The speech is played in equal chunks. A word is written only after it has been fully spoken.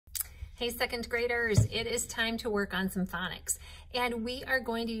Hey, second graders, it is time to work on some phonics. And we are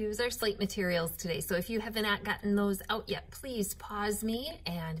going to use our slate materials today. So if you have not gotten those out yet, please pause me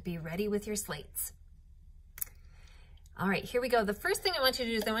and be ready with your slates. All right, here we go. The first thing I want you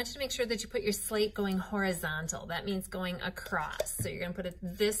to do is I want you to make sure that you put your slate going horizontal. That means going across. So you're gonna put it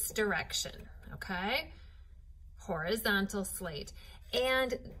this direction, okay? Horizontal slate.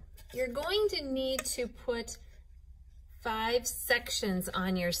 And you're going to need to put 5 sections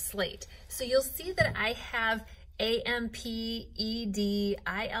on your slate. So you'll see that I have A, M, P, E, D,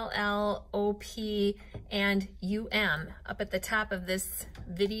 I, L, L, O, P, and U, M up at the top of this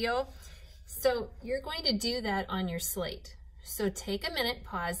video. So you're going to do that on your slate. So take a minute,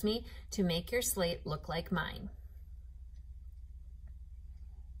 pause me, to make your slate look like mine.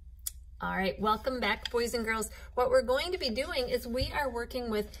 All right, welcome back, boys and girls. What we're going to be doing is we are working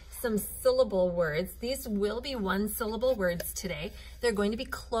with some syllable words. These will be 1-syllable words today. They're going to be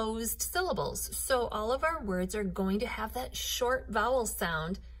closed syllables. So all of our words are going to have that short vowel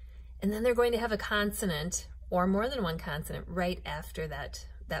sound, and then they're going to have a consonant or more than one consonant right after that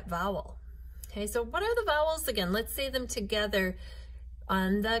vowel. Okay, so what are the vowels again? Let's say them together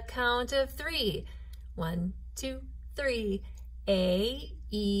on the count of 3. 1, 2, 3. A,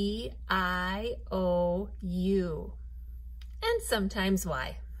 E, I, O, U, and sometimes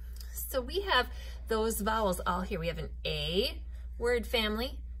Y. So we have those vowels all here. We have an A word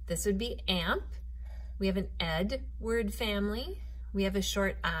family. This would be amp. We have an ed word family. We have a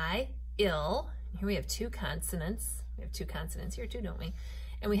short I, ill. Here we have 2 consonants. We have 2 consonants here too, don't we?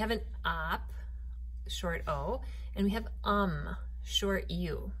 And we have an op, short O, and we have short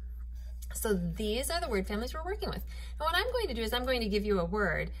U. So these are the word families we're working with. Now what I'm going to do is I'm going to give you a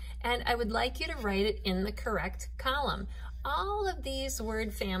word, and I would like you to write it in the correct column. All of these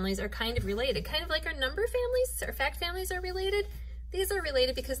word families are kind of related, kind of like our number families or fact families are related. These are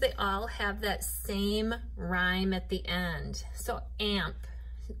related because they all have that same rhyme at the end. So amp,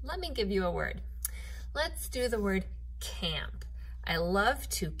 let me give you a word. Let's do the word camp. I love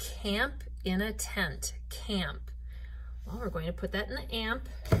to camp in a tent, camp. Well, we're going to put that in the amp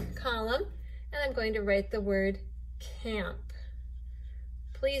column, and I'm going to write the word camp.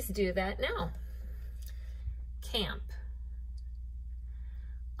 Please do that now. Camp.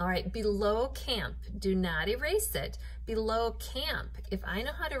 All right, below camp, do not erase it. Below camp, if I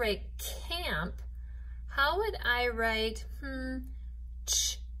know how to write camp, how would I write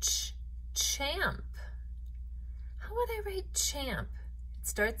champ? How would I write champ? It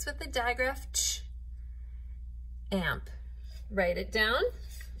starts with the digraph ch. Amp. Write it down.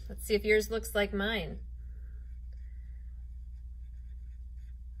 Let's see if yours looks like mine.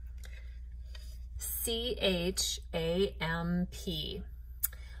 C-H-A-M-P.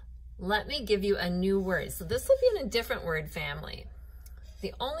 Let me give you a new word. So this will be in a different word family.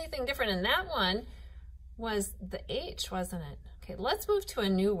 The only thing different in that one was the H, wasn't it? Okay, let's move to a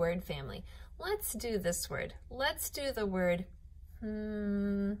new word family. Let's do this word. Let's do the word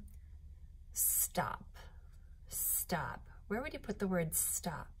stop. Stop. Where would you put the word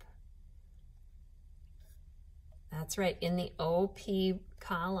stop? That's right, in the OP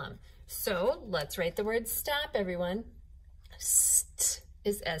column. So let's write the word stop, everyone. St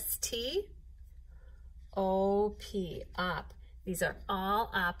is S-T, O-P, op. These are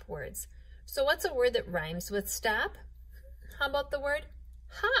all op words. So what's a word that rhymes with stop? How about the word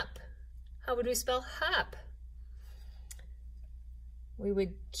hop? How would we spell hop? We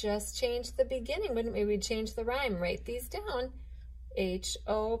would just change the beginning, wouldn't we? We'd change the rhyme. Write these down.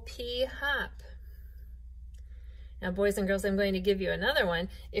 H-O-P, hop. Now, boys and girls, I'm going to give you another one.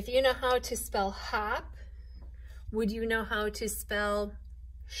 If you know how to spell hop, would you know how to spell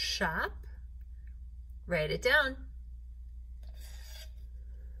shop? Write it down.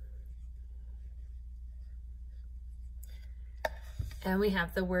 And we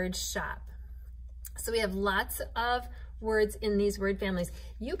have the word shop. So we have lots of words in these word families.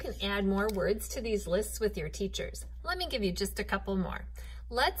 You can add more words to these lists with your teachers. Let me give you just a couple more.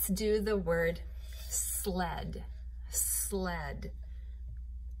 Let's do the word sled. Sled.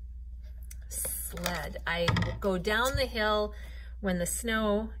 Sled. I go down the hill when the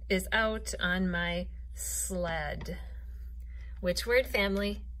snow is out on my sled. Which word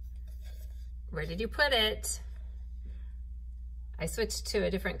family? Where did you put it? I switched to a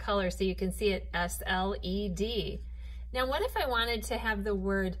different color so you can see it, S-L-E-D. Now, what if I wanted to have the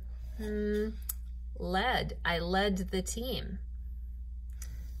word led? I led the team.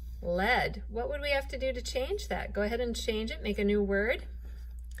 Led. What would we have to do to change that? Go ahead and change it. Make a new word.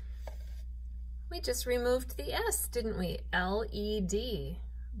 We just removed the S, didn't we? L-E-D.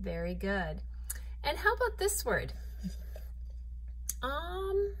 Very good. And how about this word?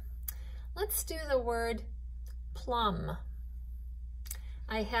 Let's do the word plum.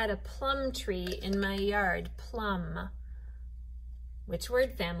 I had a plum tree in my yard, plum. Which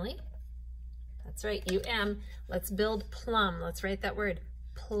word family? That's right, U-M. Let's build plum. Let's write that word.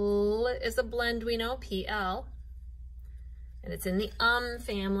 Pl is a blend, we know, P-L. And it's in the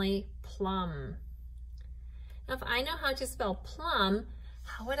family, plum. Now, if I know how to spell plum,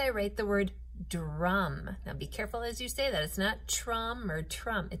 how would I write the word drum? Now, be careful as you say that. It's not trum or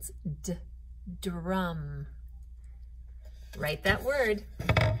trum. It's drum. Write that word.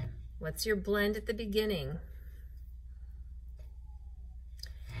 What's your blend at the beginning?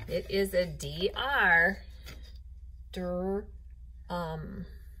 It is a D-R. Drum.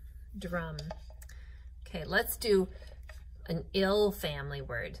 Okay, let's do an ill family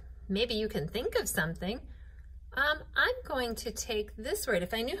word. Maybe you can think of something. I'm going to take this word.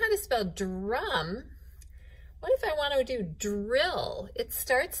 If I knew how to spell drum, what if I want to do drill? It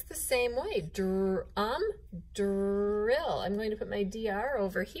starts the same way. Drill. I'm going to put my DR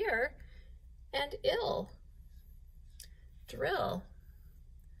over here and ill. Drill.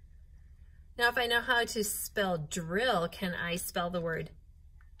 Now, if I know how to spell drill, can I spell the word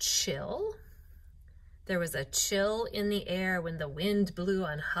chill? There was a chill in the air when the wind blew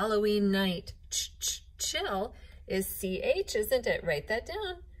on Halloween night. Chill is CH, isn't it? Write that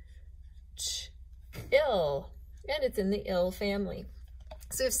down. Ill. And it's in the ill family.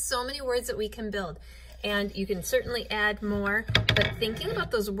 So there's so many words that we can build. And you can certainly add more. But thinking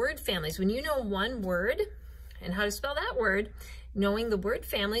about those word families, when you know one word and how to spell that word, knowing the word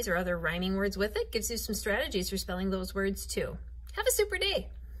families or other rhyming words with it gives you some strategies for spelling those words too. Have a super day.